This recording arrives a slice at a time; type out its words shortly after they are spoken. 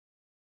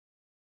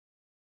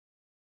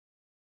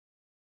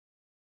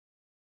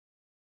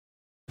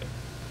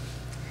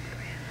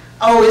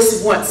Oh,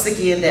 it's once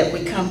again that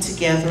we come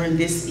together in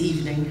this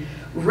evening,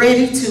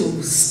 ready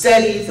to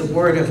study the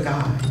Word of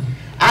God.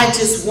 I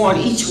just want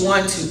each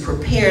one to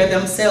prepare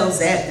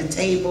themselves at the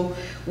table.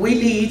 We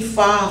need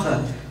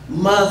father,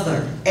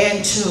 mother,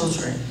 and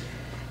children.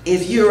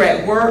 If you're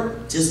at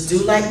work, just do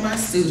like my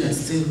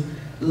students do.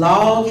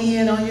 Log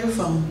in on your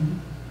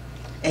phone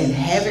and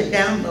have it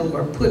download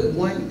or put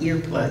one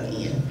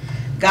earplug in.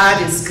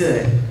 God is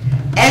good.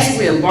 As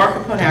we embark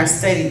upon our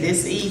study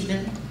this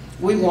evening,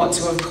 we want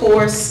to, of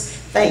course,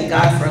 thank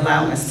God for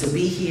allowing us to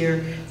be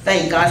here.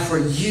 Thank God for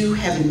you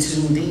having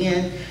tuned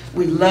in.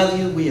 We love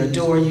you. We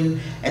adore you.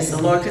 As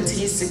the Lord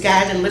continues to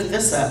guide and lift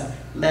us up,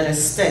 let us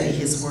study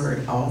His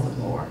Word all the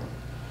more.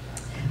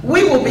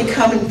 We will be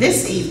coming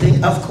this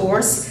evening, of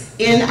course,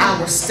 in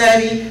our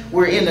study.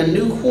 We're in a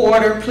new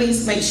quarter.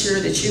 Please make sure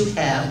that you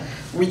have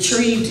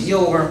retrieved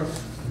your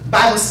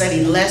Bible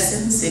study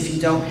lessons. If you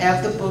don't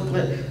have the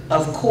booklet,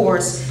 of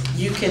course,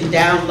 you can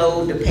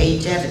download the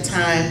page at a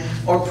time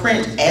or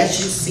print as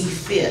you see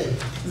fit.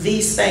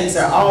 These things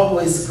are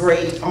always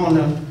great on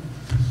a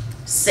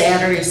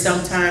Saturday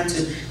sometime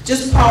to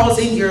just pause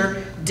in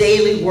your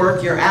daily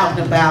work, you're out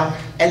and about,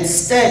 and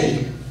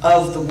study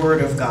of the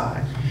Word of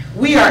God.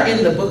 We are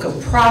in the book of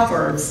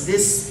Proverbs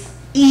this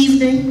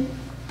evening.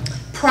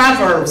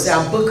 Proverbs,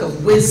 our book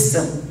of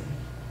wisdom.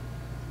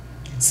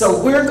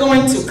 So we're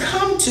going to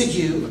come to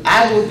you.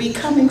 I will be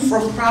coming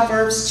from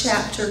Proverbs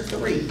chapter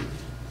 3.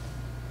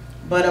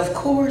 But of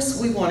course,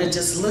 we want to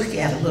just look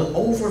at a little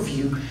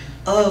overview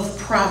of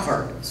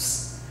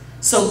Proverbs.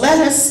 So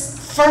let's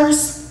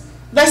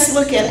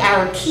look at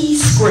our key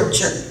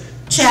scripture,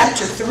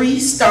 chapter 3,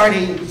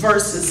 starting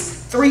verses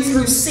 3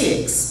 through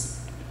 6.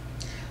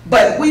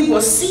 But we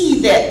will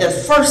see that the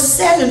first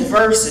 7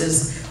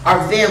 verses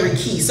are very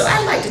key. So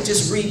I'd like to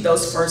just read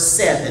those first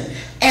 7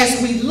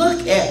 as we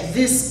look at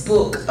this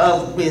book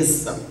of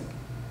wisdom.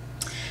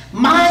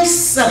 My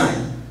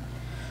son,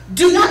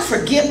 do not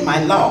forget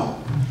my law,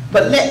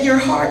 but let your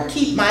heart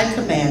keep my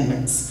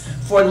commandments,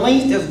 for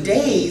length of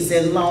days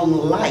and long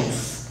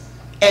life,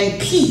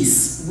 and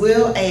peace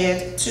will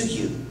add to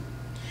you.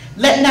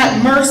 Let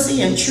not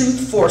mercy and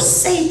truth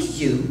forsake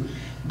you.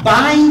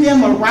 Bind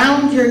them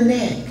around your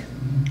neck.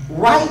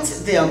 Write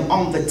them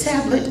on the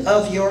tablet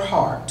of your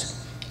heart,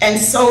 and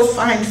so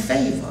find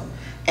favor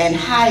and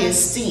high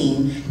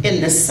esteem in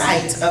the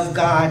sight of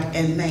God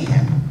and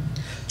man.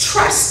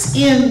 Trust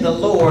in the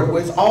Lord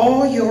with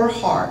all your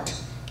heart,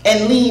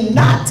 and lean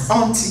not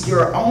unto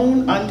your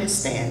own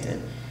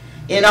understanding.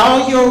 In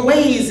all your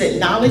ways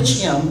acknowledge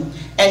him,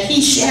 and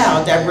he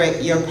shall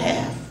direct your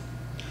path.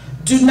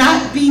 Do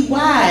not be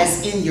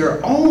wise in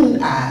your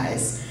own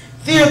eyes.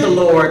 Fear the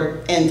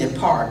Lord and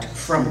depart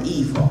from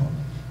evil.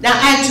 Now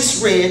I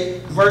just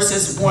read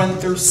verses 1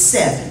 through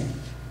 7.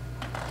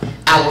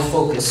 Our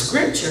focus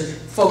scripture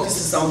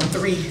focuses on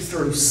 3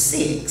 through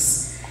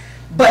 6.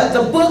 But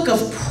the book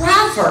of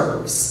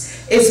Proverbs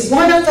is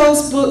one of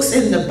those books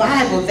in the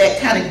Bible that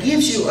kind of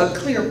gives you a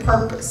clear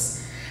purpose.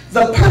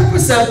 The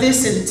purpose of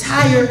this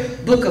entire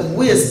book of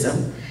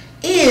wisdom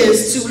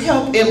is to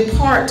help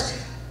impart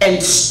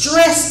and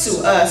stress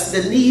to us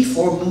the need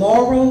for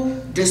moral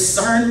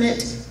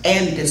discernment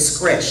and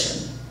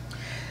discretion.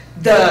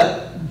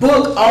 The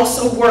book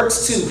also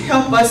works to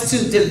help us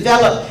to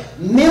develop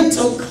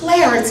mental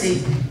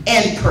clarity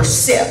and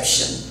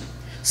perception.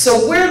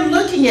 So we're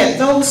looking at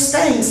those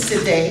things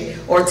today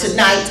or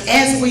tonight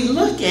as we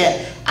look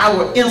at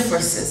our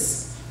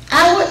emphasis.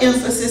 Our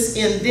emphasis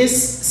in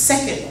this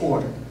second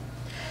quarter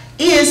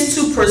is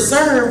to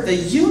preserve the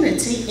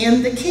unity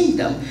in the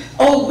kingdom.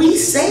 Oh, we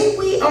say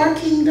we are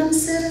kingdom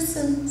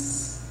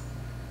citizens.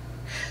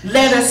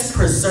 Let us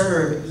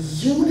preserve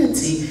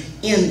unity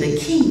in the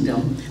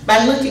kingdom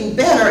by looking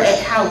better at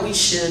how we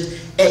should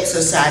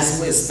exercise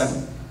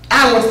wisdom.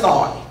 Our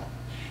thought.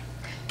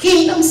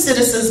 Kingdom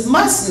citizens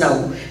must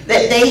know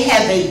that they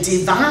have a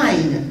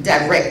divine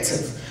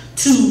directive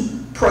to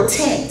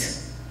protect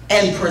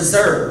and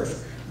preserve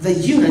the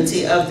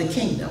unity of the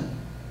kingdom.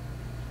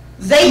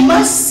 They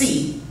must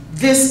see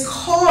this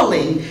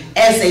calling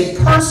as a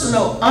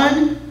personal,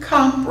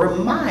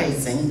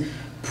 uncompromising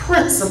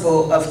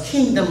principle of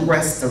kingdom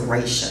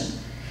restoration.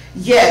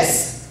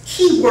 Yes,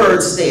 key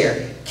words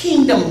there.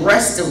 Kingdom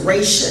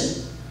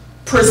restoration.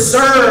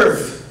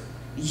 Preserve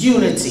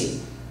unity.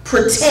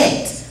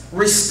 Protect.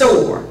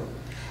 Restore.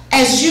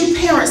 As you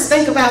parents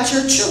think about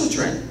your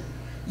children,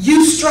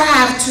 you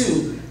strive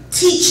to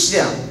teach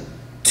them,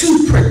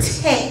 to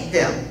protect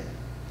them,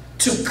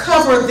 to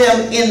cover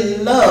them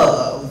in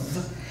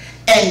love,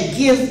 and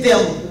give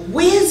them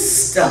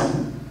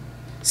wisdom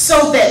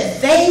so that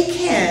they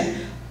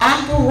can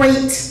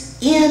operate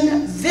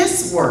in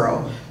this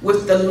world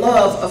with the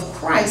love of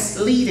Christ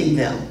leading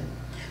them.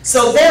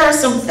 So there are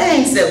some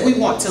things that we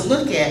want to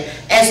look at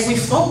as we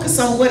focus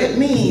on what it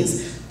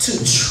means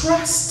to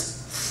trust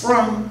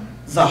from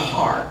the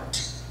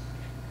heart.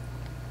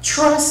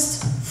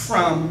 Trust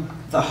from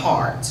the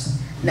heart.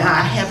 Now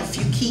I have a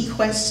few key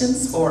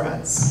questions for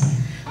us.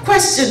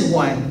 Question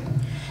 1.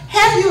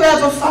 Have you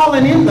ever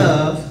fallen in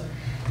love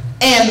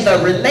and the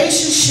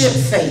relationship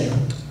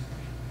failed?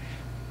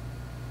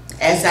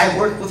 As I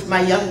work with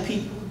my young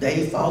people,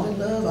 they fall in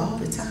love all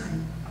the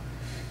time.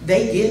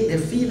 They get their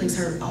feelings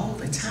hurt all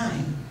the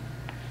time.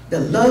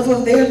 The love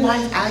of their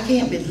life, I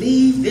can't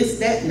believe this,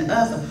 that, and the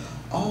other,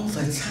 all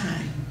the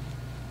time.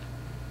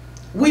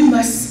 We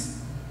must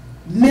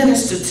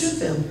minister to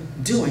them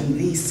during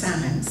these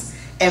times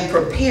and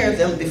prepare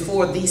them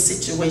before these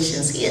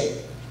situations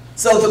hit.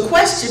 So the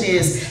question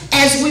is,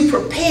 as we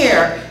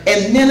prepare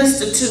and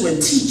minister to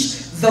and teach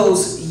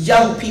those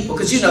young people,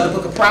 because you know the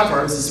book of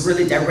Proverbs is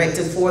really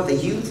directed for the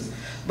youth,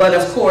 but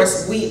of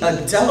course we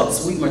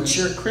adults, we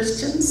mature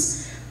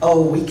Christians,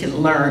 oh, we can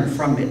learn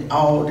from it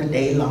all the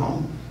day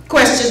long.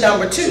 Question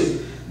number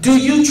 2, do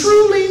you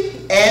truly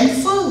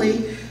and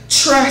fully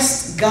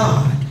trust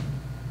God?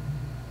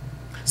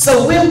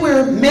 So when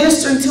we're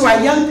ministering to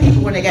our young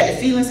people, when they got their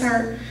feelings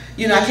hurt,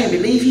 you know, I can't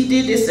believe he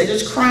did this, they're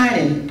just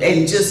crying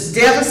and just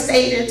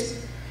devastated.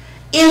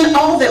 In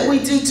all that we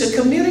do to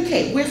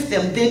communicate with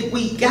them, did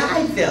we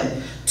guide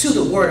them to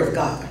the Word of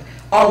God?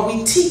 Are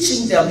we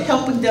teaching them,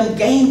 helping them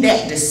gain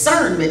that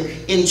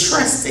discernment in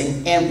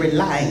trusting and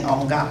relying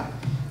on God?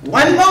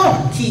 One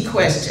more key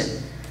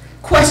question.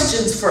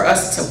 Questions for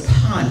us to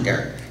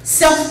ponder.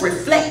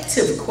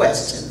 Self-reflective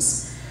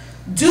questions.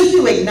 Do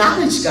you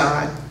acknowledge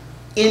God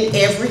in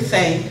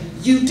everything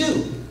you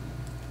do?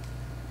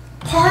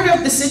 Part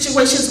of the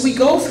situations we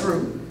go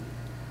through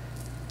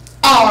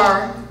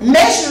are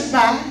measured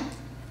by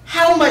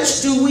how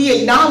much do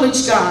we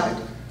acknowledge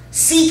God,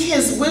 seek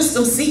His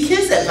wisdom, seek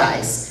His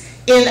advice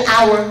in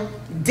our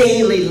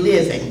daily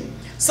living.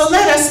 So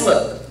let us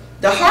look.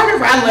 The heart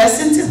of our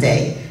lesson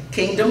today,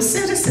 kingdom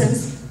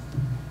citizens,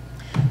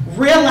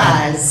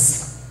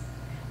 realize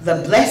the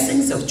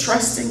blessings of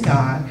trusting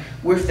God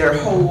with their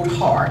whole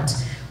heart.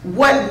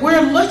 What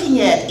we're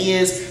looking at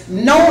is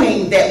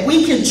knowing that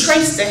we can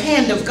trace the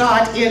hand of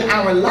God in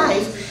our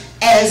life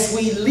as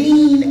we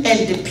lean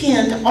and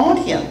depend on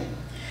Him.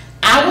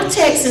 Our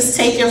text is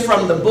taken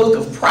from the book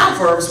of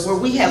Proverbs, where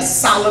we have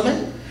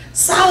Solomon.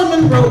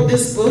 Solomon wrote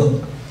this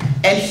book,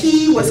 and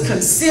he was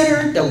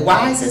considered the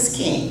wisest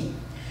king.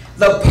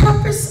 The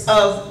purpose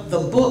of the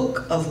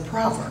book of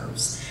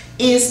Proverbs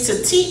is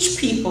to teach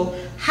people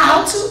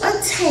how to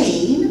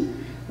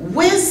attain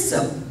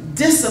wisdom,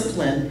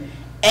 discipline,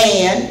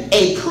 and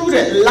a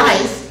prudent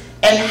life,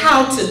 and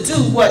how to do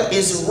what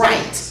is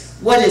right,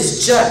 what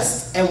is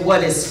just, and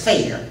what is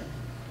fair.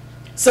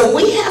 So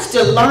we have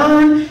to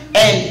learn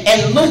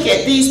and look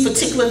at these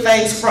particular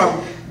things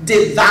from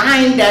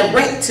divine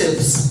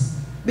directives,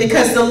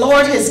 because the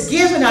Lord has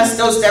given us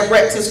those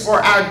directives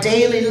for our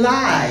daily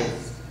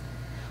life,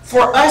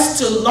 for us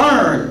to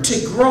learn,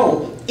 to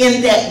grow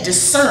in that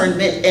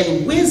discernment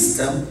and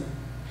wisdom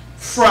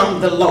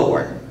from the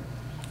Lord.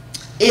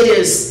 It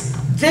is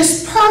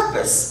this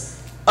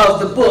purpose of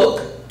the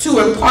book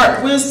to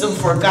impart wisdom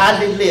for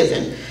godly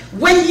living.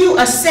 When you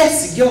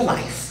assess your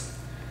life,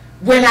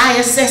 when I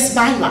assess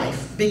my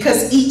life,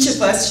 because each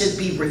of us should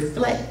be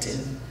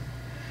reflective,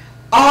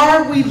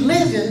 are we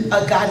living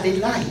a godly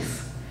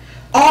life?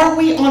 Are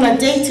we on a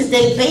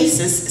day-to-day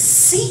basis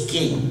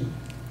seeking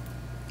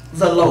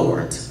the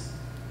Lord?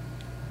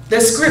 The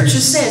scripture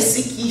says,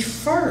 seek ye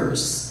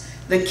first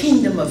the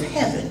kingdom of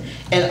heaven,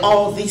 and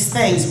all these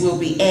things will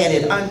be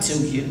added unto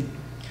you.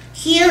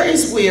 Here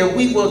is where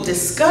we will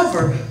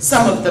discover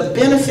some of the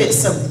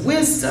benefits of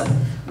wisdom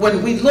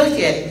when we look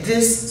at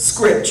this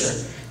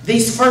scripture.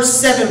 These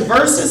first 7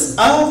 verses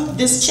of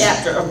this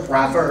chapter of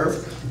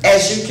Proverbs,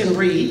 as you can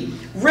read,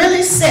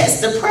 really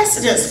sets the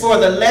precedence for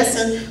the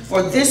lesson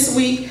for this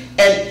week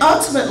and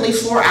ultimately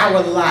for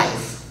our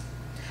life.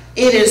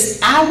 It is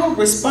our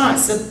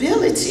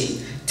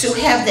responsibility to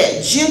have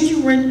that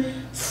genuine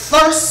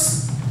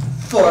thirst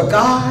for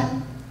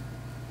God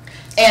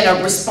and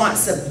a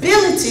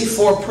responsibility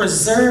for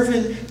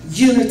preserving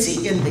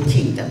unity in the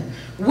kingdom.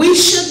 We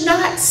should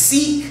not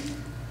seek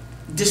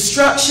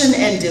destruction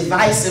and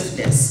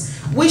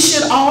divisiveness. We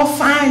should all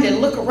find and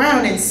look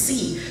around and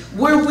see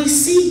where we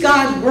see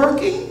God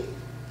working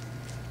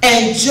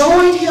and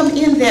join Him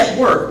in that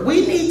work.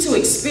 We need to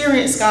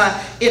experience God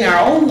in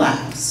our own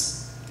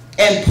lives.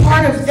 And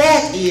part of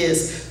that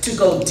is to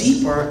go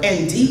deeper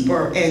and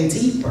deeper and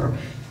deeper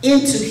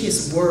into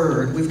His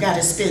Word. We've got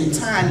to spend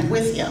time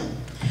with Him.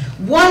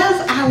 One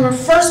of our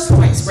first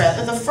points,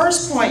 rather, the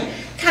first point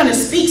kind of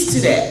speaks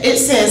to that. It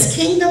says,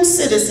 kingdom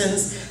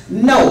citizens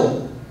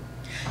know.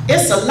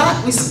 It's a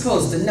lot we're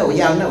supposed to know.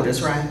 Y'all know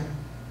this, right?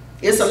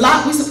 It's a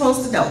lot we're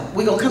supposed to know.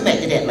 We're going to come back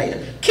to that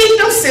later.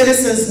 Kingdom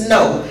citizens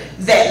know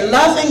that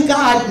loving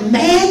God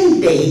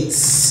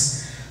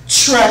mandates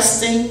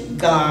trusting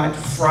God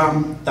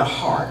from the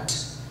heart.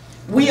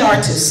 We are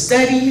to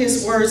study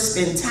His Word,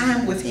 spend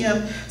time with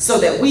Him, so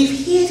that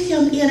we've hid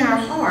Him in our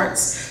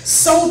hearts,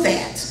 so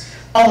that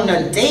on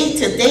a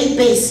day-to-day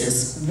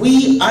basis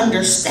we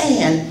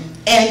understand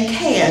and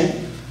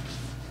can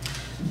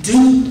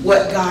do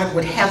what God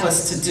would have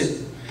us to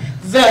do.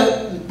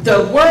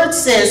 The word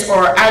says,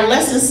 or our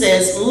lesson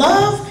says,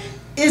 love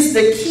is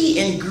the key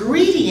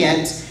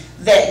ingredient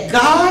that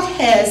God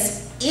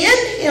has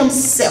in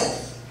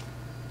Himself.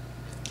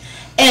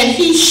 And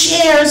He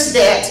shares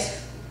that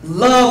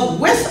love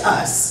with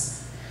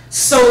us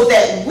so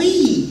that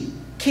we,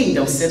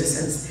 kingdom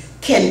citizens,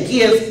 can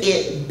give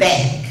it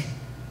back.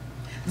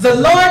 The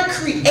Lord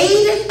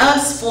created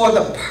us for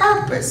the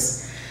purpose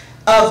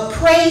of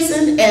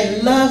praising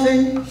and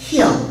loving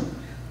Him,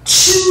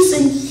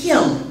 choosing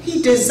Him.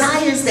 He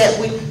desires that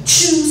we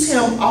choose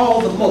Him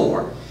all the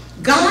more.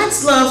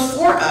 God's love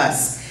for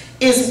us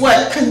is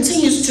what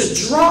continues to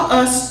draw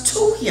us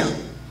to Him,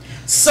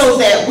 so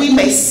that we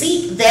may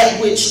seek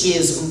that which we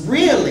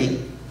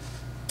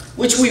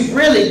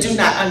really do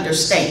not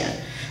understand.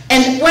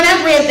 And when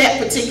I read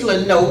that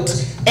particular note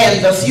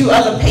and the few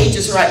other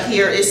pages right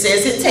here, it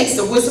says it takes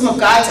the wisdom of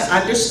God to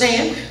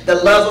understand the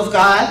love of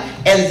God,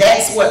 and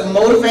that's what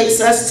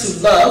motivates us to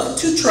love,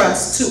 to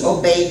trust, to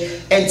obey,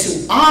 and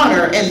to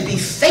honor and be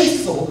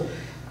faithful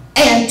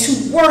and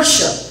to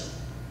worship.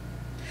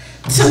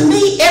 To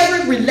me,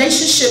 every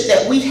relationship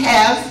that we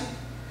have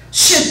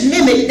should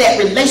mimic that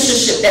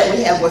relationship that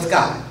we have with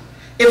God.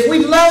 If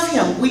we love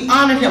Him, we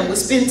honor Him, we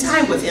spend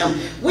time with Him,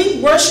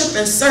 we worship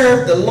and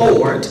serve the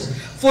Lord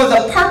for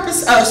the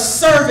purpose of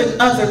serving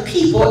other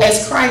people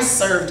as Christ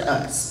served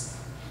us.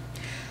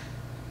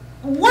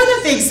 One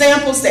of the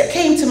examples that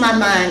came to my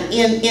mind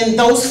in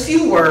those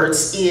few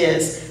words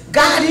is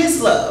God is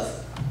love,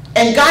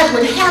 and God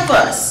would have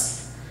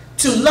us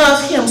to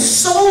love Him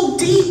so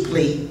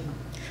deeply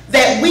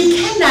that we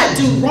cannot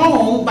do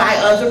wrong by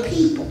other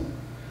people.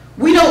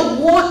 We don't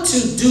want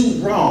to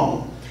do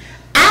wrong.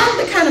 I'm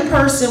the kind of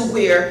person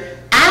where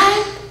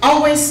I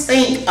always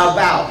think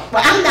about,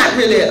 but I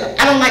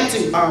don't like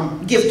to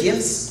give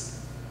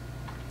gifts.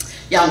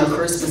 Y'all know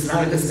Christmas and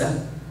all that good stuff.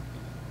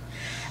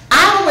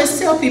 I always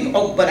tell people,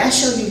 oh, but I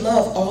show you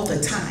love all the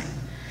time.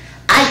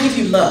 I give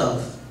you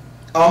love.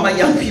 All my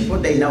young people,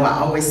 they know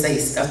I always say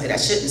stuff that I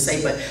shouldn't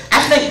say, but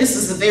I think this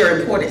is a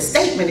very important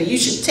statement, and you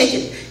should take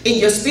it in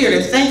your spirit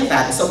and think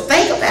about it. So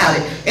think about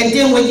it, and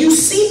then when you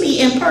see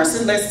me in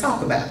person, let's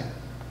talk about it.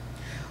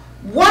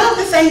 One of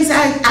the things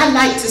I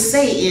like to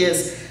say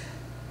is,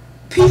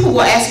 people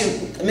will ask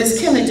you, Miss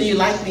Kelly, do you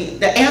like me?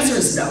 The answer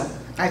is no,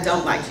 I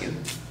don't like you.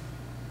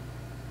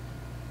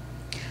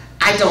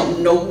 I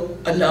don't know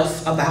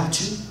enough about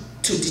you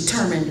to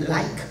determine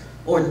like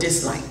or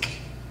dislike.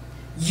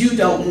 You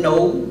don't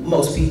know,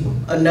 most people,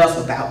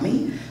 enough about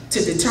me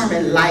to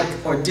determine like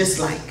or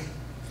dislike.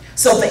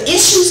 So the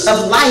issues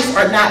of life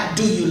are not,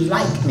 do you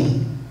like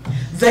me?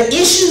 The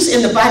issues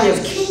in the body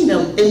of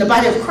kingdom, in the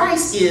body of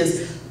Christ,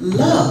 is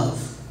love.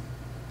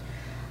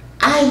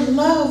 I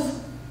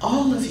love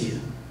all of you.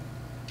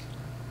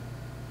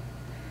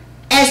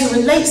 As it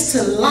relates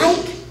to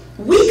like,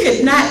 we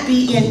could not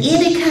be in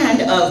any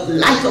kind of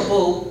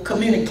likable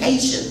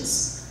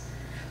communications.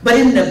 But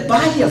in the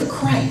body of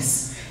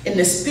Christ, in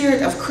the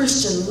spirit of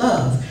Christian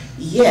love,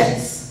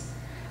 yes,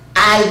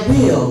 I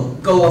will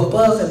go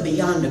above and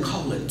beyond the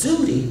call of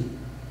duty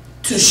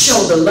to show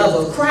the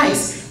love of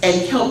Christ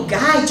and help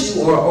guide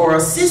you or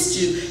assist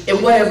you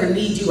in whatever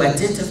need you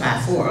identify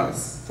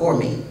for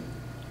me.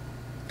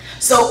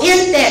 So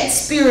in that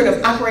spirit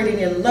of operating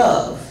in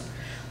love,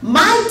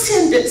 my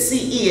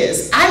tendency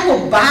is I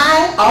will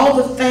buy all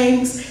the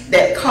things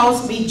that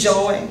cause me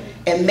joy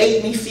and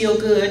make me feel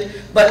good,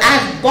 but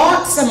I've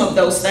bought some of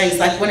those things,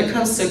 like when it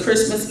comes to a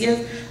Christmas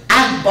gift,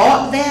 I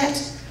bought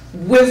that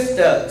with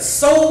the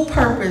sole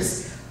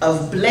purpose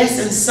of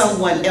blessing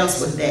someone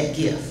else with that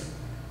gift.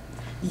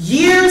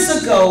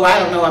 Years ago, I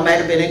don't know, I might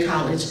have been in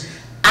college,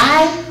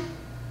 I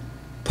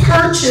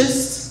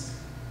purchased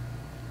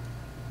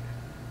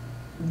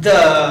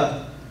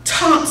the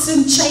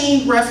Thompson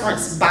Chain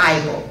Reference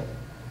Bible.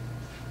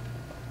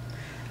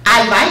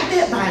 I like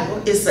that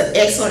Bible. It's an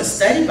excellent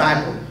study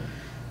Bible.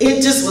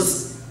 It just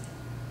was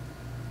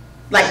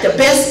like the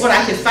best one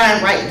I could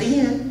find right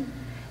then.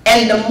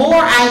 And the more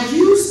I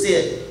used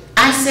it,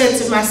 I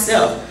said to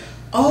myself,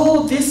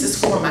 oh, this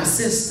is for my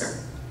sister.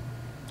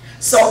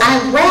 So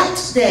I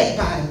wrapped that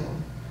Bible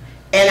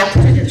and I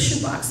put it in a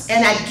shoebox,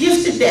 and I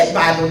gifted that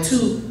Bible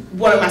to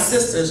one of my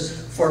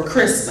sisters for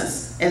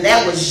Christmas. And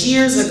that was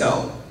years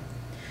ago.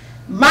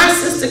 My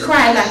sister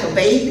cried like a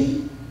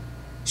baby.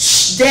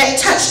 That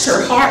touched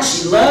her heart.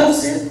 She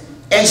loves it.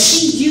 And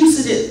she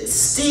uses it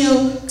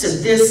still to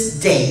this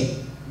day.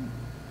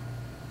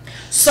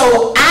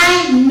 So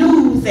I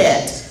knew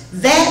that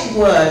that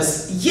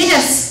was,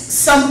 yes,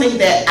 something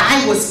that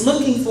I was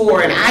looking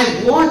for and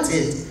I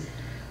wanted.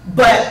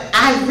 But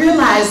I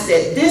realized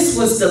that this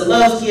was the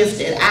love gift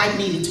that I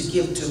needed to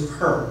give to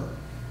her.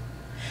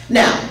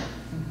 Now,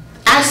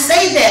 I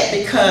say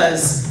that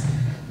because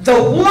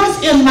the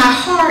warmth in my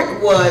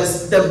heart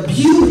was the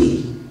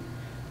beauty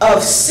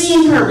of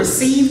seeing her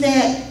receive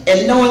that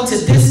and knowing to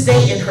this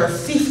day in her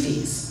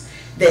 50s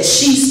that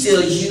she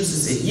still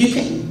uses it.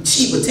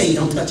 She would tell you,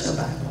 don't touch her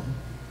Bible.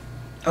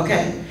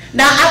 Okay?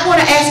 Now, I want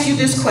to ask you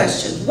this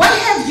question. What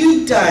have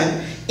you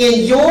done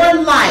in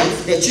your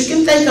life that you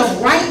can think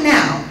of right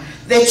now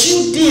that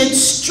you did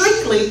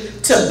strictly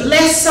to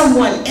bless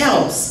someone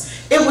else?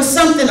 It was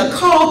something, a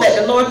call that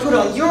the Lord put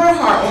on your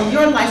heart, on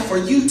your life for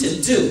you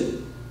to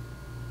do.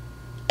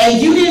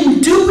 and you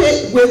didn't do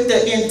it with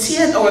the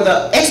intent or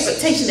the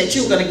expectation that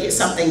you were going to get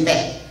something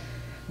back.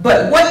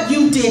 But what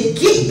you did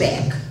get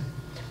back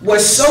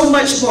was so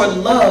much more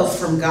love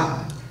from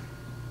God.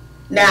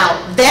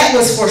 Now, that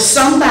was for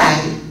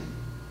somebody,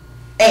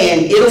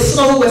 and it'll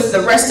flow with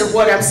the rest of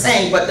what I'm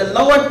saying, but the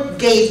Lord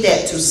gave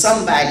that to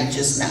somebody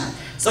just now.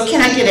 So can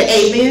I get an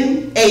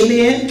amen?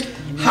 Amen. Amen.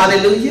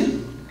 Hallelujah.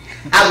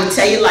 I would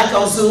tell you, like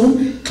on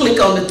Zoom, click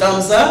on the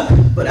thumbs up,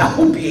 but I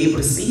won't be able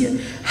to see it.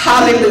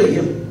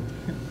 Hallelujah.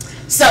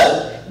 So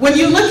when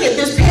you look at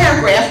this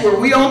paragraph where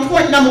we're on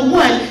point number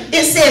 1,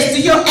 it says,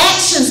 do your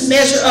actions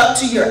measure up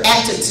to your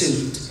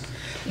attitude?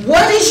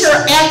 What is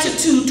your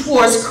attitude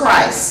towards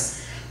Christ?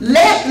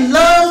 Let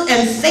love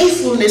and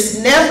faithfulness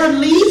never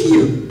leave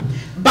you.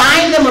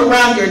 Bind them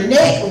around your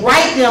neck,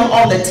 write them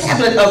on the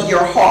tablet of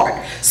your heart.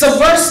 So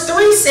verse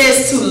 3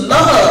 says to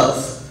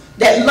love,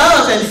 that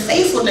love and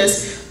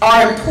faithfulness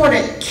are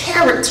important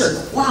character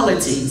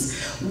qualities.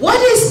 What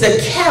is the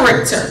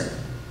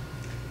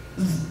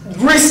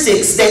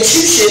characteristics that you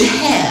should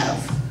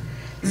have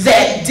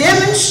that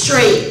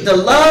demonstrate the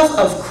love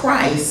of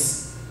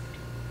Christ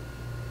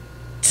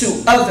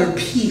to other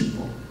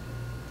people?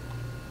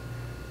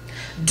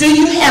 Do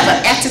you have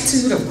an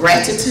attitude of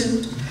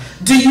gratitude?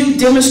 Do you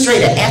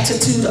demonstrate an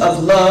attitude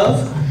of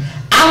love?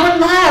 Our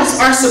lives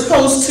are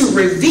supposed to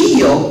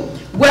reveal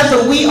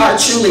whether we are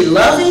truly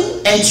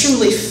loving and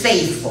truly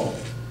faithful.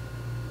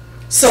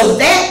 So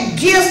that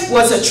gift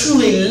was a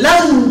truly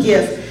loving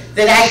gift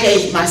that I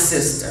gave my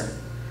sister.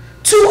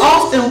 Too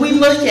often we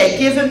look at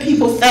giving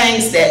people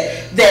things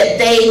that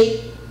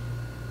they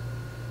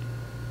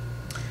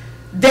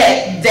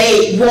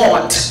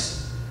want,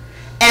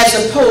 as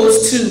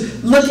opposed to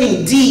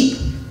looking deep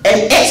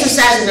and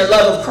exercising the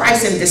love of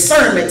Christ and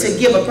discernment to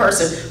give a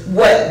person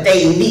what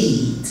they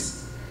need.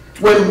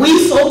 When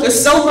we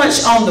focus so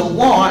much on the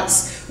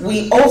wants,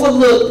 we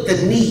overlook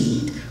the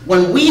need.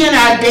 When we in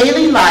our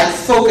daily life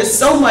focus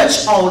so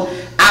much on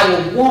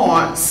our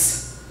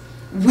wants,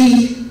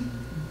 we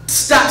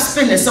stop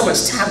spending so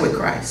much time with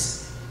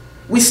Christ.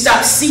 We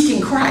stop seeking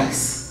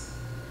Christ.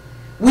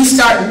 We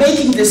start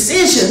making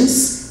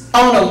decisions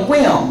on a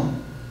whim,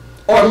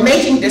 or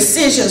making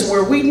decisions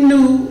where we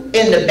knew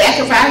in the back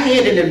of our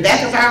head and in the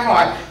back of our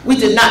heart, we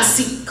did not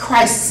seek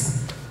Christ's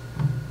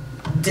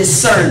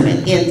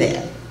discernment in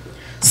that.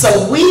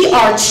 So we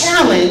are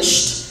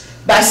challenged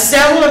by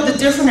several of the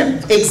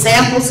different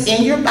examples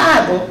in your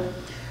Bible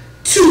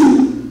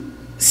to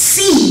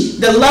see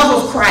the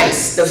love of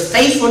Christ, the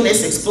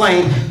faithfulness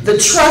explained, the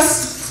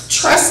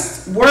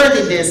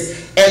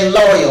trustworthiness and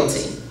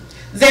loyalty.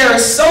 There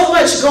is so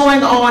much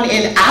going on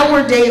in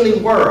our daily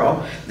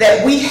world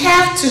that we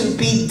have to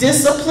be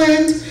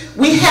disciplined.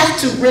 We have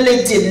to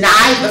really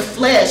deny the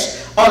flesh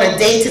on a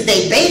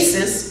day-to-day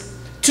basis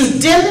to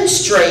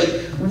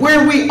demonstrate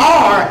where we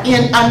are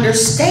in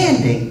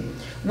understanding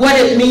what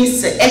it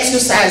means to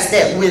exercise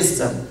that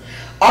wisdom.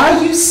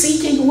 Are you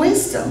seeking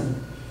wisdom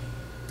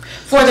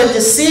for the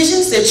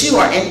decisions that you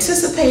are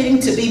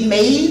anticipating to be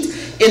made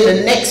in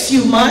the next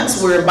few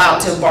months we're about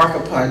to embark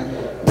upon?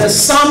 The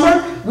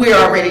summer, we're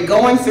already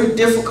going through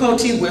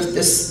difficulty with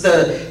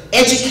the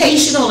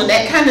educational and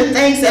that kind of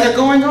things that are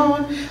going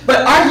on.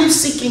 But are you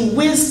seeking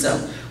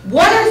wisdom?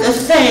 What are the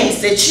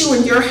things that you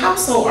and your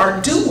household are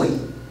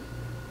doing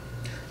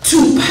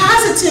to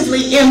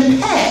positively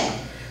impact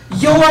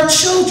your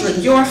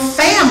children, your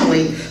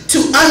family,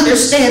 to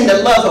understand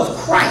the love of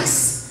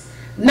Christ?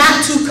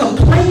 Not to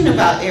complain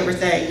about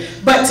everything,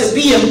 but to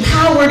be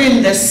empowered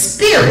in the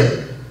Spirit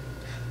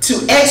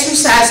to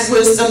exercise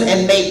wisdom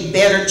and make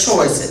better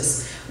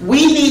choices.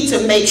 We need to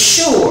make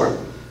sure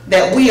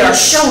that we are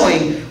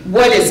showing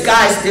what is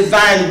God's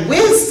divine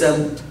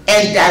wisdom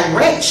and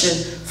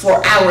direction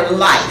for our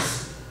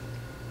life.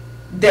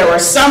 There are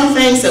some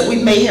things that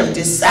we may have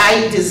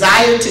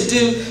desired to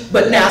do,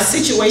 but now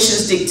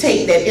situations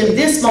dictate that in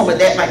this moment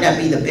that might not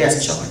be the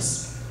best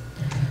choice.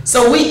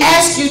 So we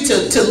ask you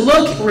to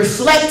look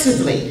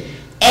reflectively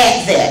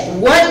at that.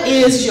 What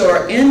is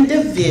your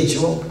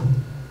individual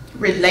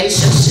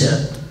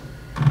relationship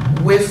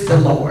with the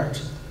Lord?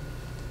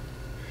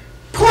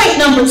 Point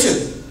number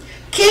 2.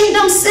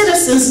 Kingdom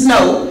citizens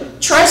know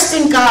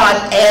trusting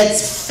God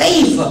adds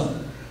favor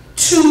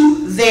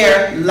to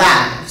their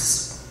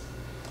lives.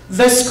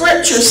 The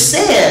scripture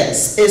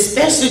says,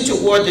 especially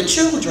toward the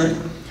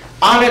children,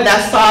 honor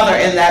thy father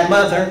and thy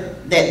mother,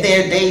 that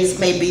their days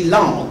may be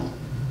long.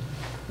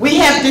 We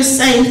have this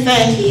same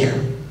thing here,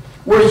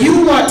 where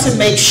you want to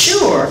make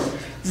sure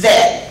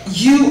that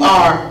you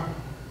are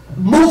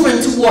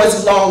moving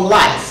towards long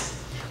life.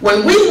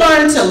 When we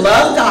learn to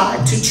love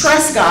God, to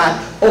trust God,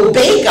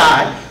 obey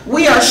God,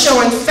 we are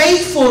showing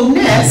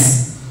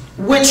faithfulness,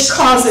 which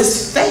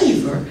causes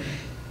favor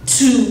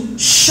to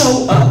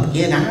show up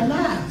in our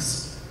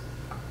lives.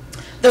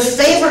 The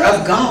favor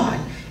of God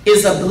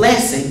is a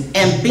blessing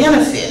and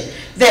benefit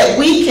that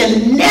we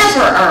can never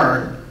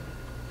earn,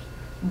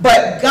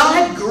 but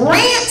God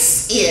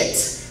grants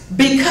it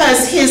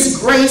because his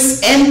grace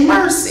and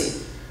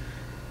mercy.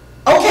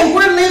 Okay,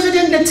 we're living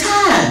in the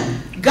time.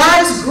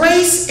 God's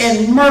grace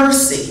and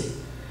mercy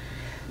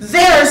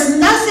There's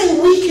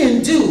nothing we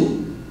can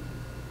do.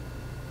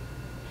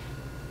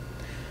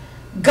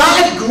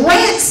 God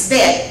grants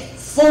that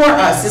for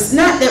us. It's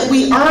not that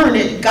we earn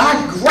it.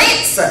 God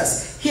grants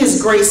us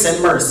his grace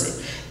and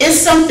mercy. It's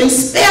something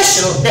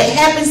special that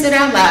happens in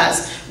our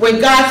lives when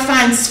God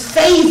finds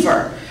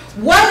favor.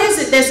 What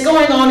is it that's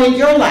going on in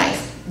your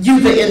life? You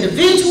the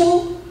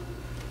individual,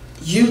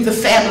 you the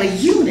family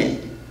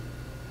unit,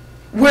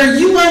 where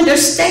you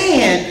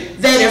understand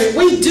that if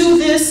we do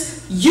this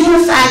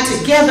unified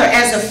together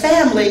as a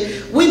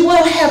family, we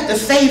will have the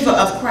favor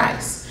of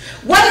Christ.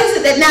 What is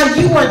it that now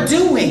you are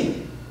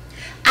doing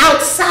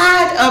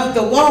outside of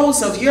the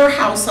walls of your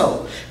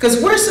household?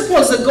 Because we're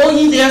supposed to go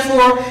ye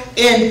therefore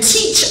and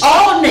teach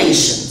all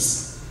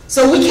nations.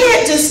 So we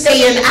can't just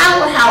stay in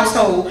our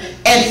household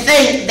and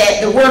think that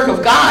the work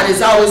of God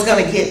is always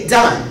going to get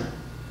done.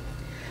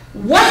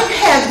 What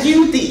have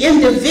you, the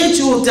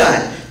individual,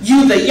 done?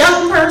 You, the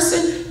young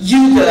person,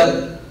 you,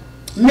 the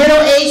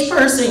middle-aged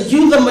person,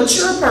 you, the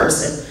mature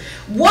person.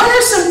 What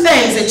are some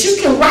things that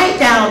you can write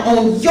down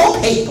on your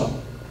paper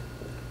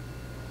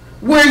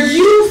where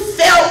you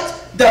felt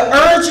the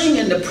urging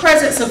and the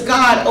presence of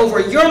God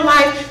over your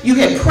life, you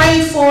had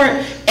prayed for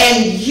it,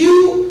 and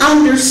you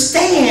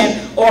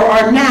understand or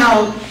are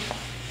now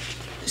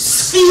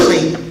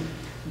feeling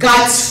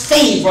God's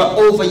favor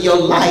over your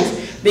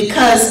life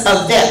because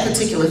of that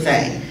particular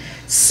thing?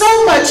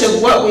 So much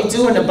of what we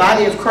do in the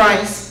body of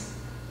Christ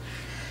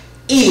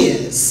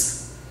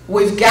is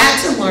we've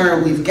got to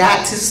learn, we've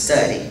got to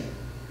study.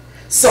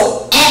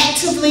 So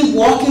actively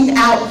walking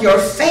out your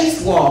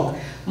faith walk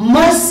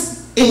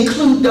must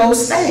include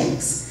those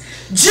things.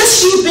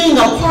 Just you being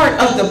a part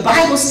of the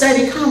Bible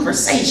study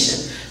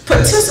conversation,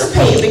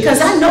 participating, because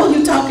I know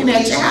you're talking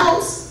at your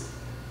house,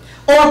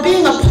 or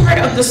being a part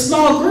of the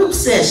small group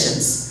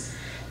sessions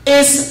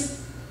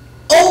is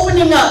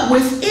opening up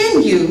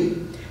within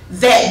you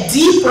that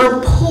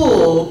deeper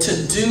pull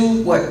to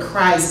do what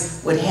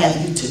Christ would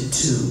have you to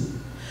do,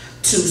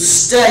 to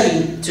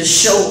study, to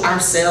show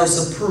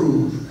ourselves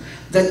approved.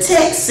 The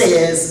text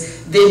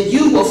says, then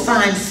you will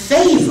find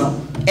favor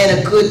and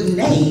a good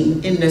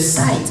name in the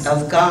sight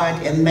of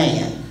God and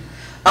man.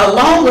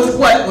 Along with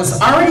what was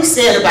already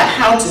said about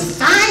how to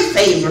find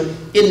favor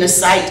in the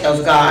sight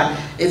of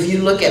God, if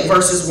you look at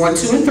verses 1,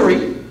 2, and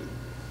 3,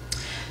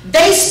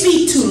 they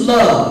speak to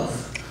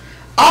love,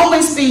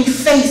 always being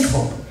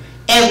faithful,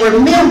 and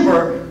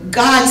remember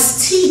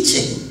God's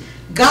teaching,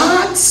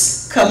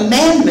 God's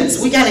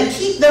commandments. We got to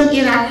keep them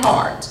in our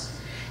heart.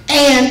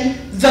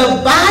 And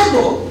the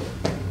Bible,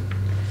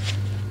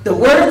 the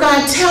Word of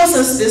God tells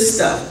us this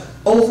stuff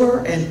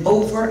over and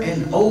over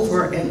and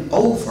over and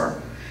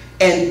over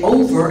and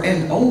over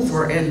and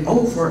over and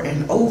over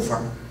and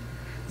over.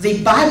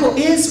 The Bible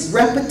is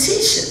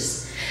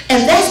repetitious.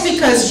 And that's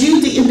because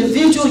you, the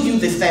individual, you,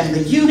 the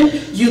family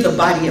unit, you, the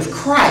body of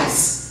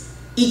Christ,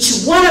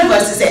 each one of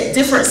us is at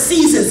different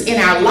seasons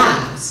in our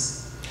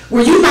lives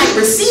where you might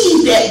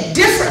receive that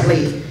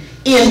differently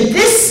in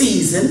this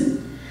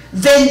season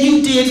than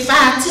you did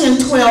 5,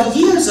 10, 12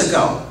 years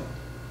ago.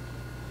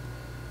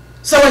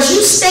 So as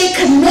you stay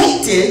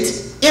connected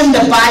in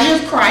the body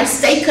of Christ,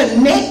 stay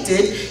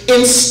connected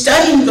in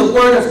studying the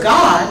Word of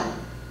God,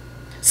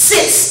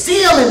 sit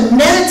still and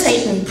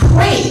meditate and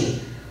pray.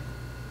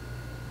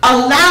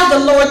 Allow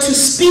the Lord to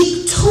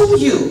speak to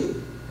you.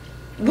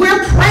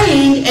 We're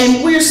praying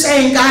and we're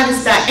saying God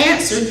is thy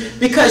answer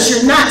because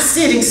you're not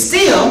sitting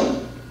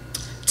still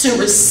to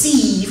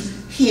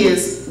receive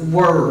his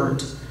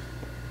word.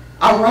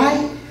 All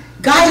right?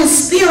 God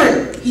is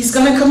spirit. He's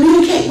going to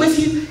communicate with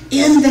you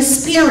in the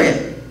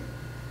spirit.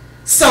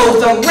 So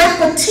the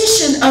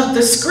repetition of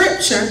the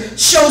scripture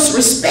shows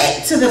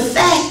respect to the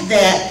fact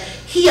that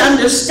he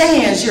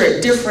understands you're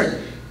at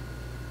different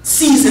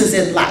seasons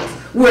in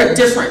life. We're at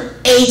different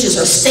ages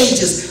or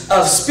stages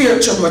of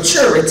spiritual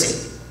maturity.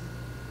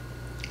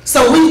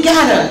 So we've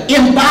got to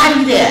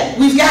embody that.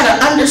 We've got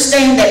to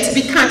understand that. To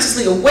be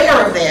consciously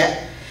aware of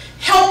that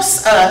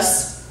helps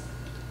us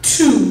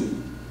to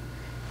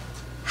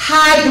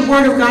hide the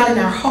Word of God in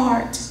our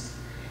heart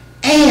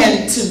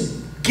and to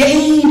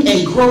gain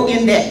and grow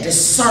in that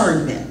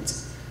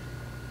discernment.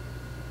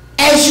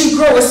 As you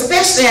grow,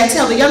 especially I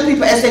tell the young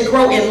people as they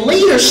grow in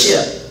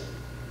leadership,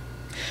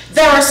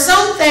 there are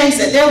some things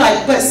that they're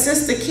like, but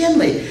Sister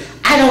Kinley,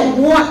 I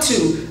don't want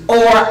to,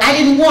 or I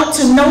didn't want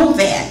to know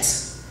that.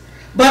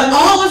 But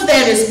all of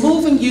that is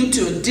moving you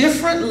to a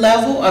different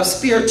level of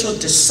spiritual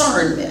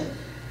discernment.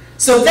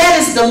 So that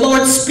is the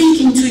Lord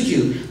speaking to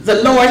you,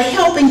 the Lord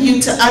helping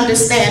you to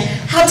understand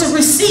how to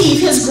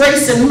receive his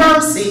grace and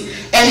mercy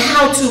and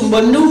how to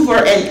maneuver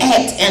and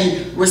act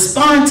and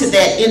respond to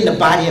that in the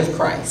body of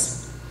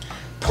Christ.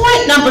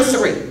 Point number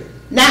 3.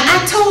 Now,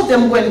 I told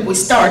them when we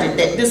started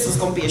that this was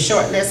going to be a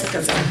short lesson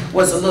because it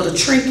was a little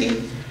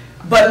tricky,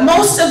 but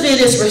most of it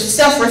is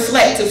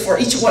self-reflective for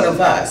each one of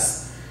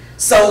us.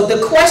 So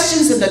the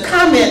questions and the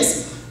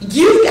comments,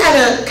 you've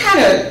got to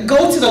kind of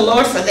go to the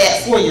Lord for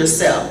that for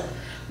yourself.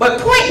 But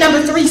point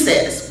number 3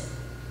 says,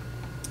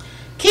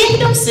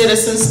 Kingdom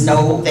citizens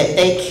know that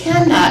they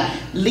cannot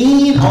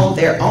lean on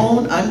their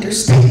own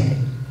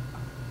understanding.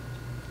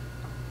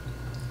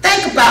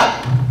 Think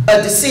about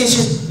a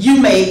decision you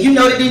made. You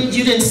know that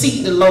you didn't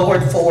seek the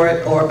Lord for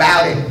it or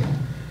about it,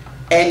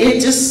 and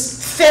it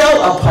just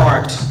fell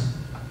apart.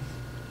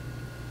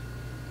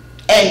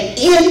 And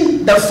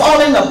in the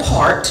falling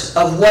apart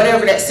of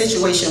whatever that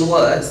situation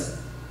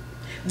was,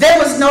 there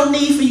was no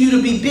need for you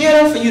to be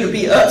bitter, for you to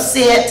be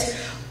upset.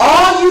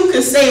 All you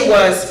could say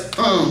was,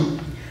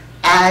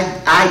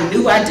 I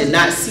knew I did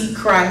not seek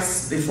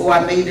Christ before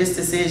I made this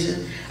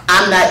decision.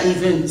 I'm not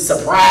even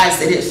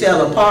surprised that it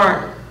fell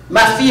apart.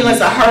 My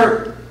feelings are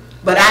hurt,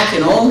 but I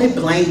can only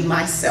blame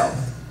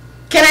myself.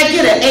 Can I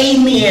get an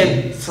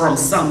amen from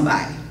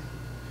somebody?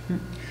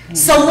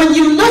 So when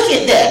you look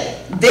at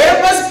that,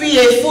 there must be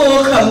a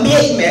full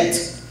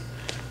commitment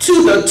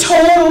to the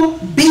total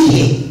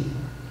being.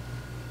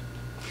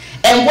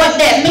 And what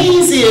that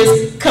means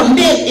is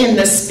commit in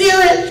the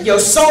spirit, your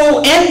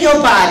soul, and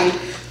your body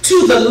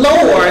to the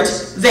Lord,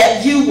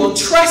 that you will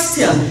trust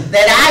him,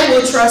 that I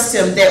will trust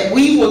him, that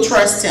we will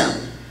trust him.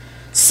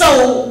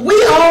 So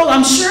we all,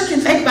 I'm sure, can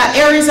think about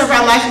areas of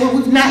our life where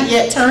we've not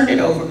yet turned it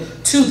over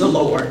to the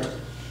Lord.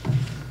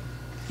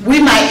 We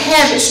might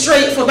have it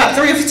straight for about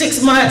 3 or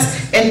 6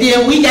 months, and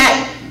then we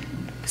got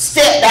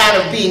stepped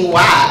out of being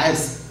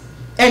wise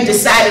and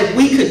decided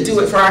we could do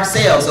it for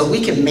ourselves, or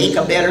we could make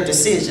a better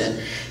decision.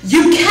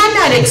 You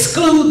cannot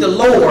exclude the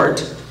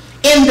Lord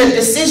in the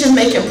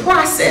decision-making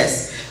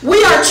process.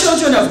 We are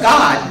children of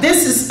God.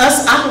 This is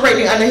us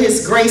operating under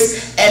his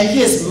grace and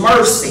his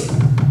mercy.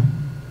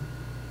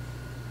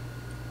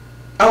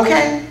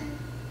 Okay?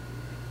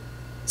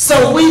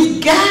 So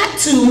we've got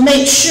to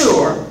make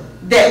sure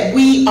that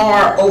we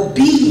are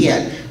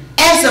obedient.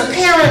 As a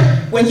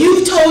parent, when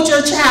you've told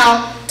your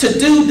child to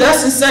do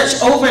thus and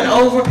such over and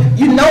over,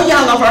 you know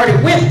y'all have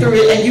already went through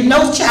it, and you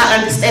know the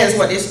child understands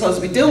what they're supposed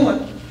to be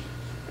doing.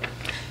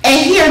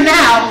 And here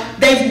now,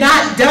 they've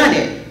not done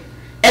it.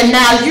 And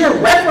now you're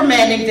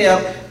reprimanding them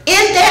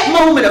in that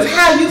moment of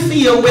how you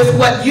feel with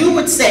what you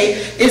would say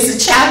is a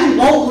child who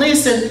won't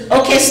listen.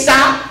 Okay,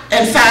 stop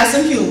and find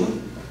some humor.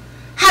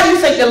 How do you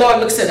think the Lord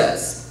looks at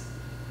us?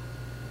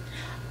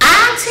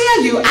 I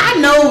tell you, I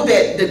know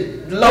that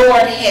the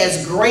Lord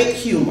has great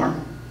humor.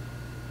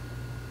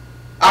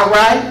 All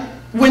right?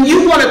 When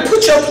you want to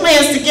put your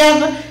plans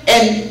together,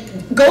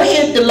 and go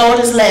ahead, the Lord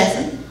is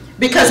laughing.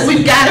 Because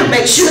we've got to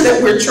make sure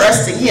that we're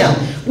trusting him.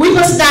 We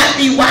must not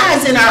be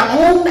wise in our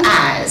own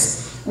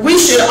eyes. We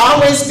should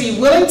always be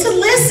willing to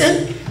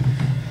listen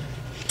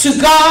to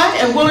God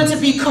and willing to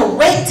be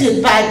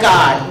corrected by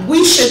God.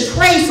 We should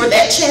pray for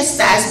that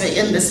chastisement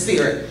in the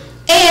spirit.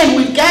 And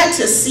we've got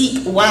to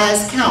seek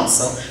wise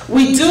counsel.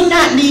 We do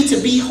not need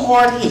to be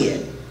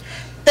hard-headed.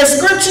 The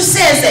scripture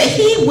says that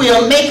he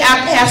will make our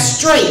path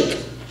straight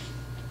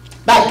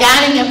by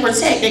guiding and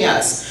protecting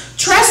us.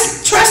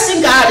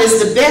 Trusting God is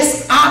the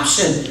best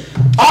option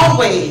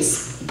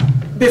always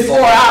before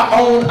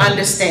our own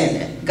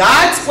understanding.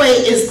 God's way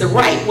is the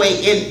right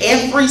way in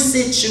every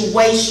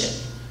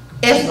situation.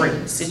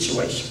 Every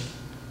situation.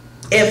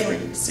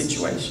 Every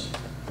situation.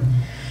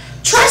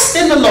 Trust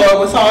in the Lord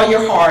with all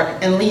your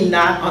heart and lean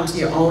not unto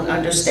your own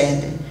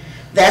understanding.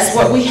 That's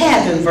what we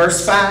have in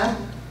verse 5.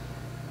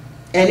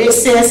 And it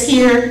says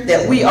here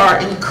that we are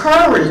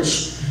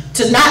encouraged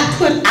to not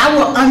put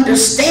our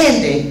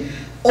understanding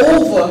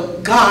over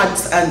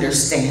God's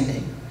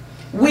understanding.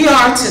 We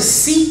are to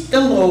seek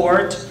the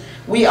Lord.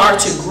 We are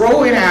to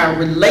grow in our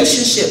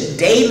relationship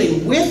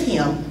daily with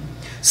him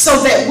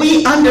so that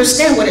we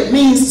understand what it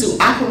means to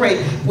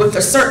operate with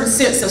a certain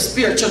sense of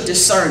spiritual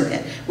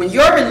discernment. When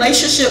your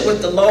relationship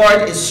with the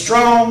Lord is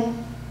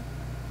strong,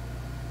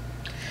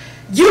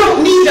 you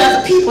don't need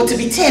other people to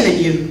be telling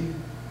you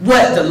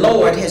what the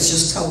Lord has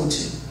just told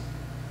you,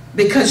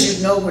 because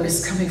you know when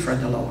it's coming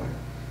from the Lord.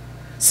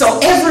 So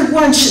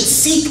everyone should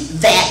seek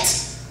that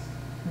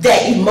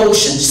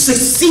emotion, should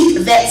seek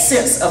that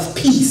sense of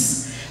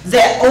peace,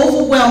 that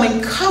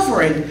overwhelming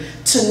covering,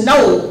 to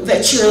know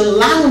that you're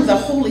allowing the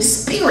Holy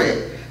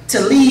Spirit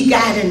to lead,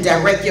 guide, and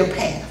direct your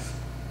path.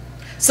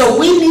 So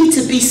we need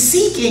to be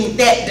seeking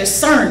that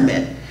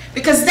discernment,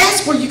 because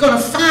that's where you're going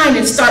to find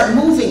and start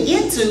moving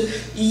into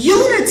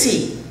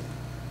unity.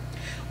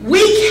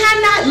 We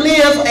cannot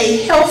live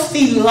a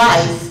healthy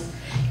life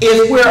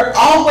if we're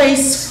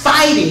always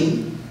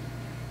fighting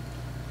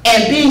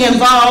and being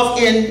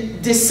involved in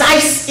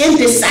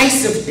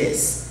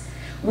indecisiveness.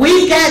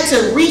 We've got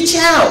to reach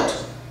out.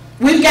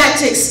 We've got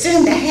to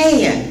extend a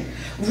hand,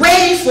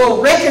 ready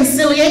for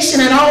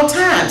reconciliation at all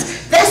times.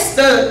 That's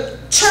the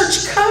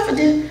church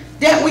covenant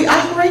that we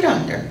operate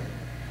under.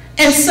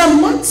 And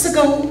some months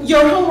ago,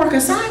 your homework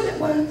assignment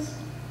was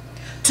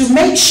to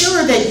make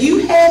sure that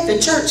you had the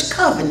church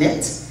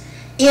covenant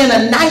in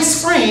a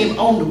nice frame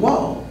on the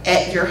wall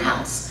at your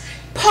house.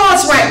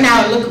 Pause right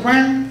now and look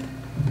around.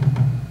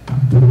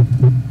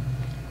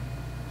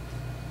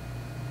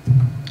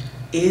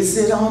 Is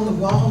it on the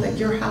wall at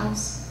your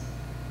house?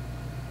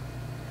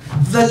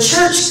 The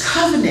church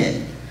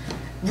covenant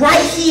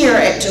right here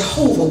at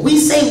Jehovah, we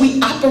say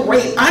we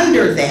operate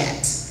under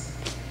that.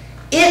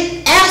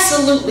 It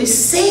absolutely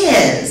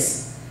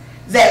says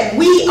that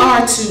we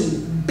are to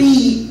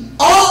be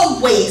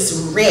always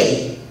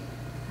ready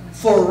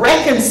for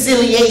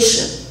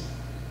reconciliation.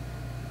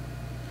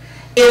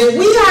 If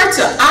we are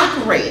to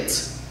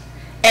operate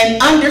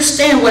and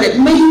understand what it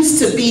means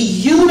to be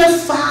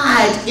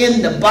unified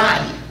in the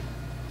body,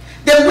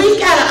 then we've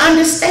got to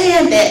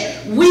understand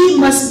that we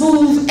must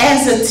move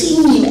as a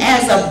team,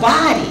 as a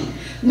body.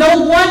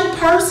 No one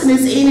person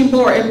is any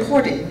more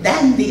important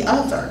than the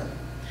other.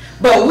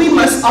 But we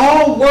must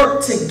all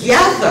work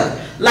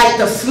together like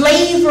the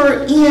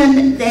flavor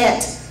in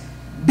that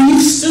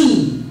beef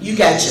stew. You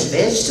got your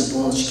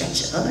vegetables, you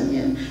got your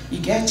onion, you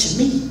got your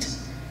meat.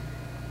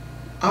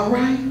 All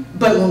right?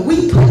 But when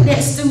we put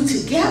that stew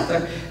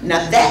together,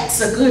 now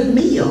that's a good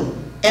meal.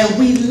 And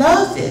we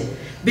love it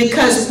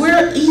because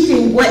we're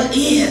eating what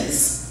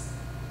is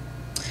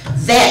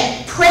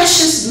that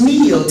precious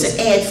meal to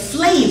add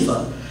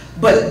flavor.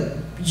 But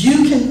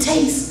you can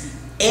taste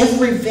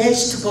every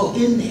vegetable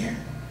in there.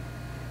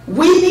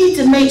 We need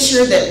to make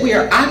sure that we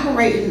are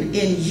operating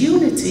in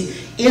unity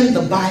in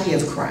the body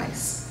of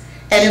Christ.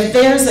 And if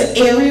there's an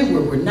area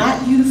where we're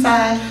not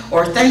unified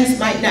or things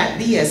might not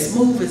be as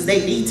smooth as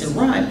they need to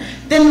run,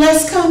 then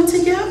let's come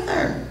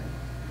together.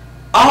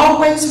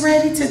 Always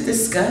ready to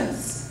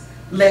discuss.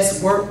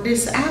 Let's work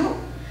this out.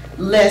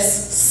 Let's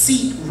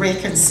seek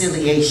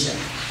reconciliation.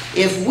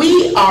 If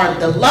we are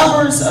the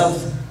lovers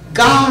of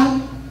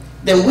God,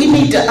 then we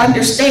need to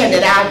understand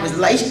that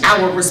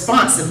our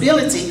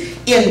responsibility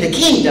in the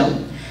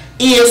kingdom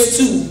is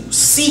to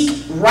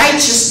seek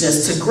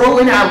righteousness, to grow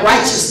in our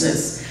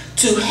righteousness,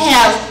 to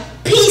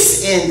have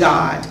peace in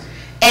God,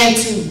 and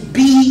to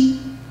be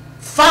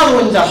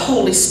following the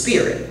Holy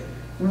Spirit.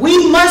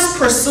 We must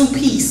pursue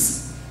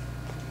peace.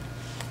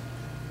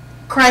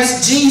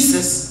 Christ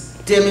Jesus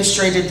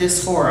demonstrated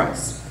this for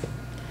us.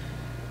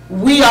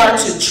 We are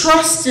to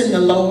trust in the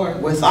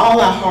Lord with all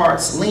our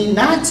hearts, lean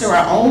not to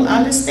our own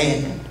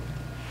understanding,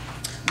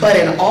 but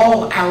in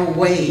all our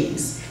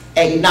ways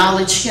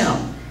acknowledge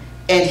him,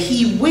 and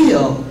he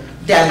will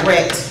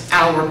direct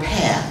our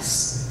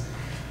paths.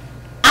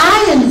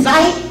 I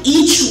invite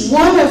each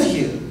one of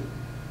you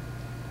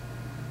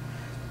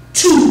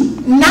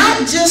to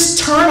not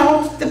just turn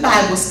off the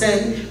Bible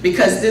study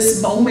because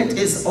this moment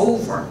is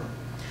over,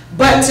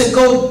 but to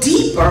go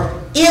deeper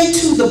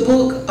into the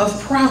book of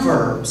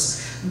Proverbs.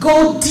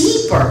 Go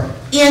deeper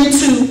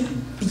into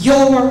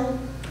your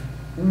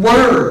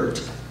word.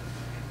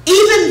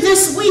 Even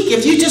this week,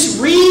 if you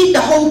just read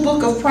the whole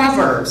book of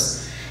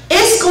Proverbs,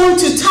 it's going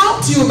to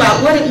talk to you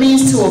about what it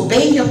means to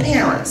obey your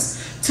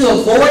parents, to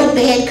avoid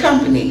bad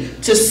company,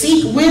 to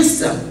seek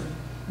wisdom,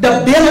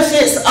 the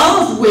benefits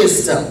of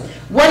wisdom,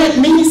 what it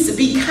means to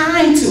be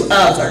kind to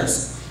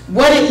others,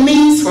 what it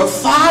means for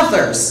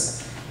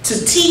fathers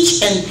to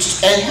teach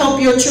and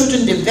help your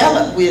children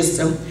develop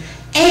wisdom,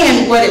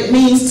 and what it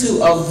means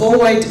to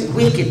avoid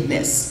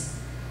wickedness.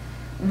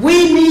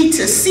 We need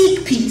to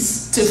seek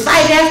peace, to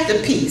fight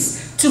after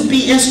peace, to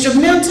be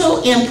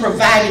instrumental in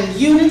providing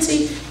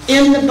unity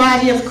in the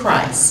body of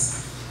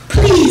Christ.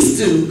 Please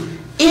do,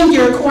 in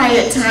your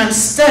quiet time,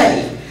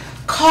 study.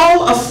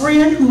 Call a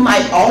friend who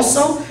might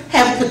also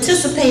have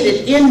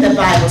participated in the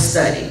Bible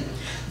study.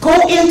 Go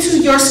into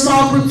your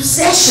small group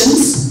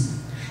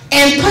sessions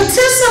and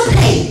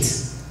participate.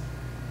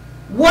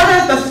 What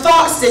are the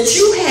thoughts that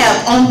you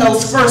have on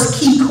those first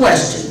key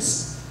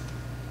questions?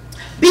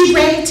 Be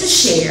ready to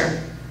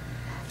share.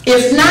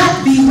 If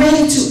not, be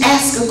ready to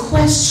ask a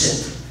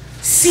question.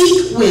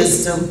 Seek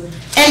wisdom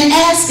and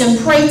ask and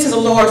pray to the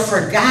Lord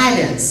for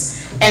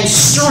guidance and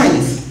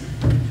strength.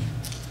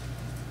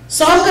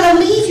 So I'm going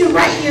to leave you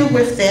right here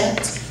with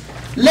that.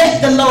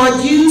 Let the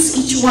Lord use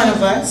each one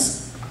of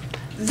us.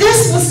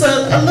 This was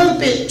a little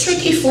bit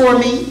tricky for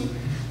me,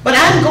 but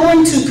I'm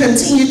going to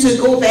continue to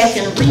go back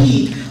and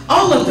read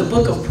all of the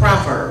book of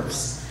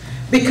Proverbs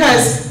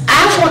because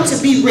I want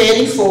to be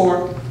ready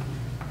for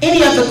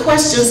any of the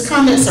questions,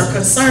 comments, or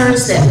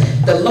concerns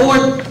that the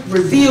Lord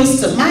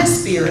reveals to my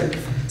spirit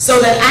so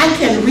that I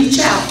can reach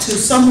out to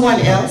someone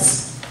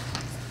else,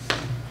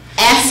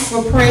 ask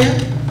for prayer.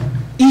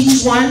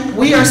 Each one,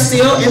 we are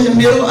still in the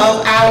middle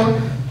of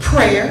our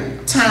prayer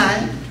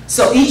time.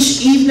 So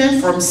each evening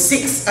from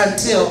 6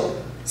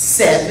 until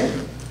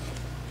 7,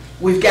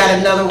 we've got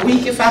another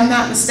week if I'm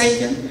not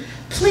mistaken.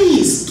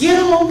 Please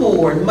get on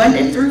board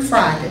Monday through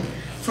Friday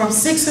from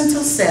 6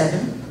 until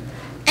 7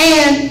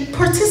 and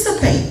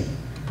participate.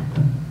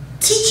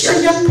 Teach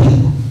your young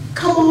people.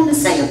 Come on and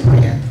say a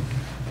prayer.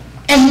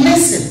 And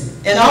listen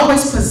and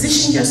always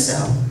position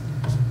yourself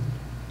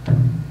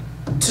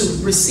to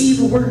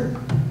receive a word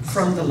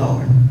from the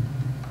Lord.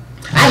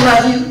 I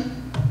love you.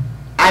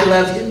 I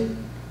love you.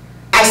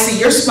 I see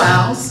your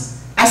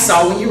smiles. I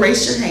saw when you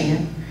raised your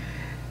hand.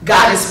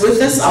 God is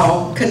with us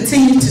all.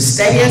 Continue to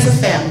stay as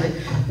a family.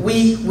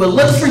 We will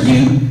look for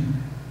you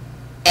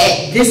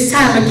at this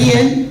time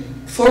again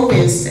for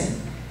Wednesday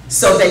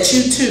so that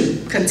you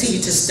too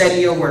continue to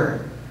study your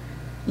word.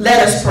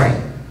 Let us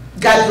pray.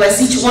 God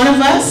bless each one of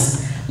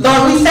us.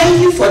 Lord, we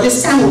thank you for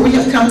this time where we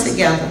have come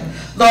together.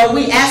 Lord,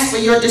 we ask for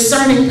your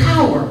discerning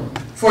power,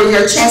 for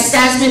your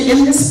chastisement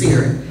in the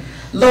Spirit.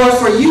 Lord,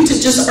 for you to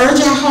just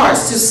urge our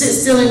hearts to sit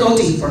still and go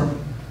deeper,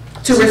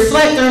 to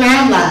reflect on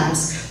our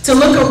lives, to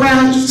look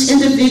around each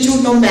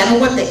individual, no matter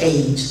what the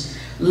age,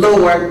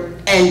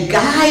 Lord, and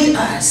guide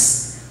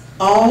us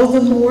all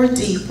the more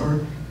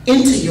deeper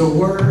into your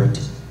word,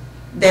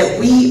 that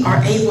we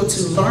are able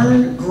to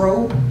learn,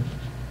 grow,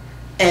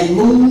 and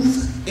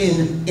move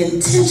in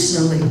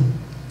intentionally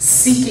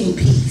seeking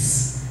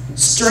peace.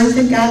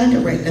 Strengthen, God, and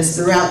direct us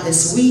throughout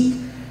this week,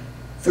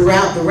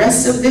 throughout the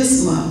rest of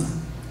this month,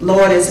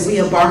 Lord, as we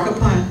embark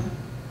upon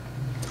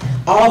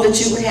all that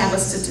you would have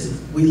us to do.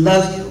 We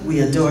love you. We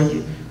adore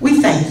you.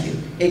 We thank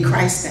you. In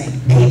Christ's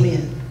name,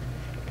 amen.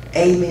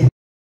 Amen.